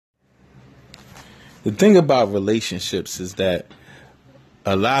The thing about relationships is that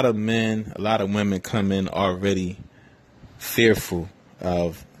a lot of men, a lot of women come in already fearful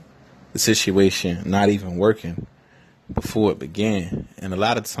of the situation not even working before it began. And a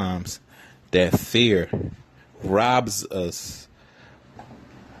lot of times that fear robs us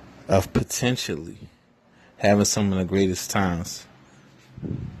of potentially having some of the greatest times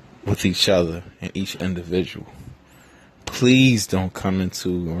with each other and each individual. Please don't come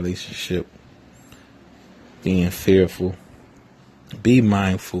into a relationship being fearful. Be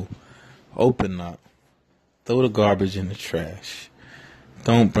mindful. Open up. Throw the garbage in the trash.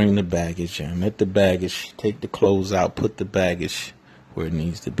 Don't bring the baggage in. Let the baggage, take the clothes out, put the baggage where it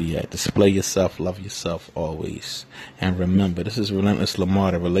needs to be at. Display yourself, love yourself always. And remember, this is Relentless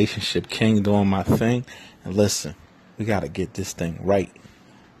Lamar, the relationship king, doing my thing. And listen, we got to get this thing right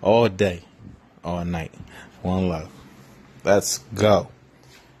all day, all night. One love. Let's go.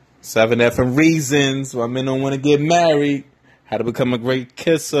 7 effing reasons why men don't want to get married. How to become a great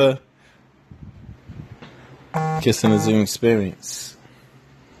kisser. Kissing is an experience.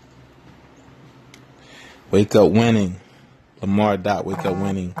 Wake Up Winning.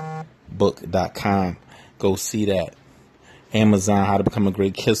 Lamar.wakeupwinningbook.com. Go see that. Amazon, How to Become a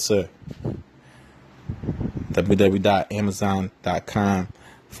Great Kisser.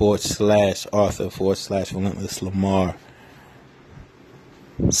 www.amazon.com/author/Relentless Lamar.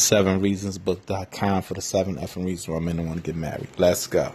 7reasonsbook.com for the 7 effing reasons why men don't want to get married. Let's go.